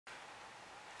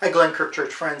Hi, Glenkirk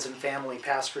Church friends and family.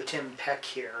 Pastor Tim Peck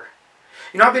here.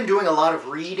 I've been doing a lot of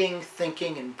reading,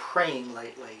 thinking, and praying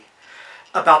lately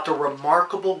about the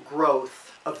remarkable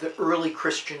growth of the early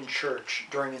Christian church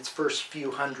during its first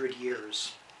few hundred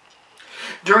years.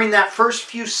 During that first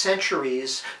few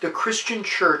centuries, the Christian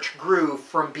church grew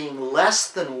from being less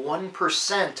than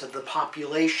 1% of the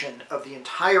population of the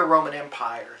entire Roman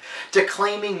Empire to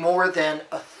claiming more than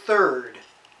a third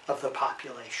of the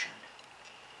population.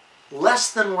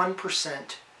 Less than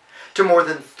 1% to more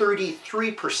than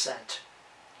 33%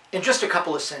 in just a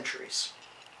couple of centuries.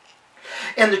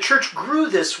 And the church grew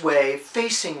this way,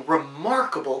 facing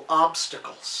remarkable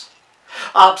obstacles.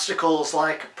 Obstacles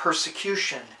like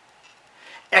persecution,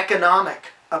 economic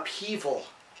upheaval,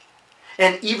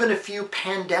 and even a few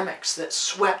pandemics that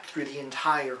swept through the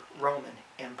entire Roman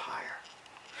Empire.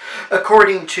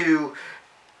 According to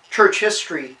church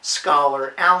history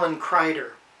scholar Alan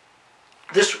Kreider,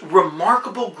 this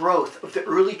remarkable growth of the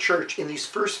early church in these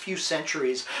first few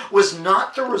centuries was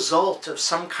not the result of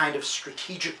some kind of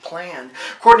strategic plan.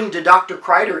 According to Dr.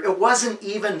 Kreider, it wasn't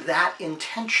even that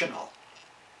intentional.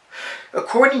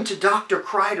 According to Dr.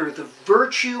 Kreider, the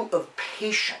virtue of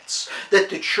patience that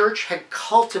the church had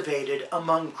cultivated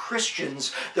among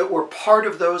Christians that were part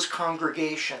of those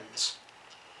congregations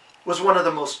was one of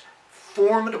the most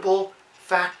formidable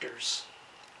factors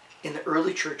in the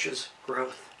early church's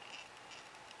growth.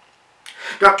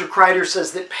 Dr. Kreider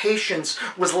says that patience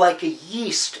was like a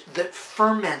yeast that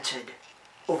fermented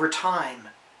over time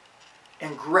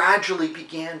and gradually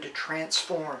began to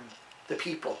transform the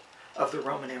people of the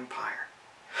Roman Empire.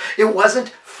 It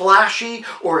wasn't flashy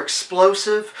or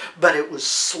explosive, but it was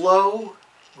slow,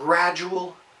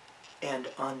 gradual, and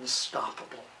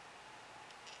unstoppable.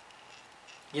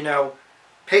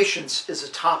 Patience is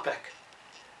a topic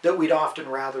that we'd often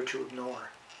rather to ignore.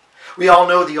 We all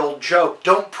know the old joke,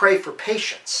 don't pray for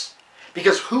patience,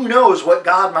 because who knows what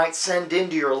God might send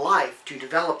into your life to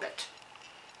develop it.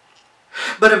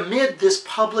 But amid this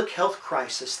public health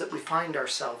crisis that we find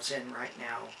ourselves in right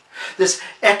now, this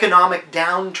economic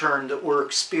downturn that we're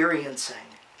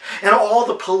experiencing, and all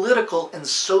the political and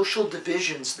social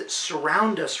divisions that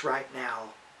surround us right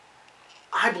now,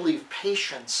 I believe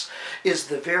patience is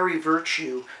the very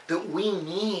virtue that we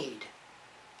need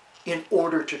in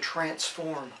order to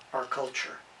transform our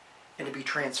culture and to be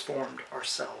transformed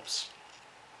ourselves.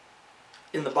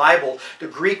 In the Bible, the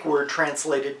Greek word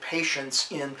translated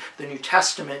patience in the New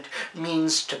Testament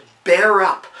means to bear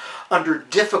up under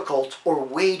difficult or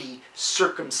weighty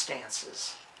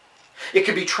circumstances. It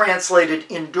could be translated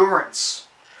endurance,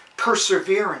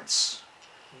 perseverance,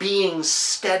 being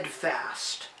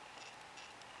steadfast.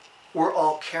 We're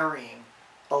all carrying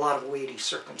a lot of weighty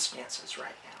circumstances right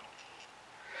now.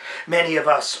 Many of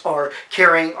us are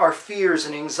carrying our fears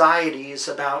and anxieties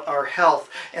about our health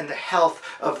and the health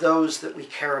of those that we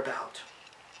care about.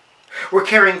 We're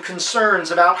carrying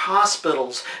concerns about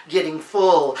hospitals getting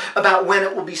full, about when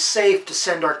it will be safe to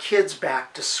send our kids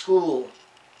back to school.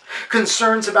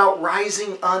 Concerns about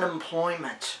rising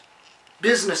unemployment,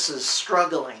 businesses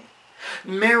struggling,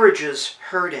 marriages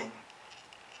hurting.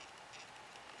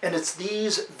 And it's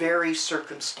these very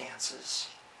circumstances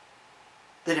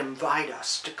that invite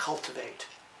us to cultivate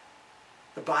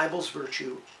the Bible's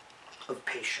virtue of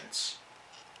patience.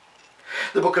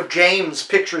 The book of James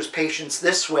pictures patience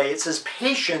this way. It says,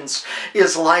 patience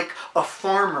is like a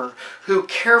farmer who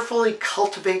carefully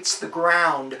cultivates the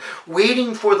ground,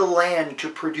 waiting for the land to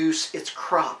produce its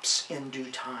crops in due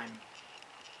time.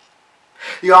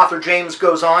 The author James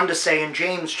goes on to say in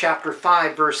James chapter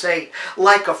 5, verse 8,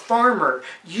 like a farmer,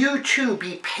 you too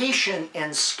be patient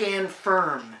and stand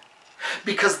firm,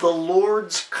 because the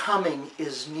Lord's coming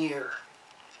is near.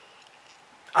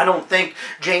 I don't think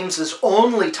James is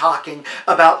only talking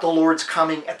about the Lord's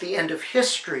coming at the end of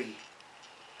history.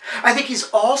 I think he's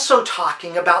also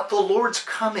talking about the Lord's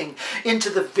coming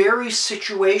into the very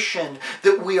situation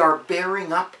that we are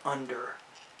bearing up under,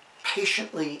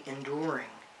 patiently enduring.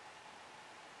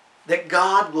 That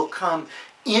God will come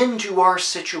into our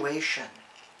situation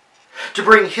to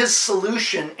bring His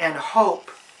solution and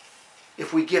hope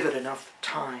if we give it enough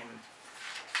time.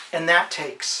 And that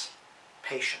takes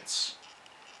patience.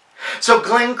 So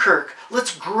Glenkirk,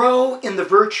 let's grow in the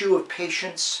virtue of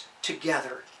patience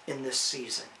together in this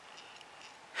season.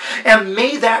 And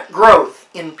may that growth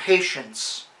in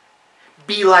patience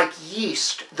be like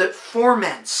yeast that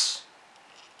ferments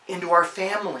into our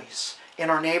families, in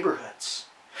our neighborhoods,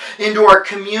 into our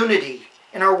community,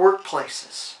 in our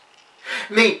workplaces.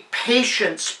 May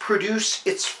patience produce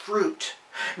its fruit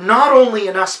Not only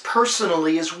in us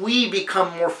personally as we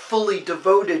become more fully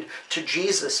devoted to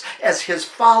Jesus as his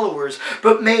followers,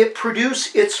 but may it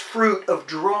produce its fruit of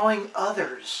drawing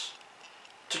others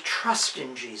to trust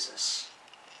in Jesus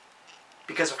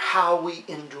because of how we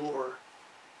endure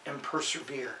and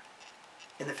persevere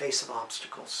in the face of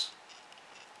obstacles.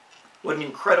 What an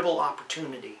incredible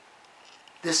opportunity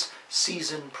this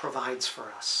season provides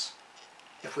for us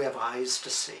if we have eyes to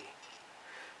see.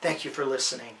 Thank you for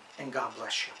listening, and God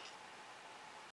bless you.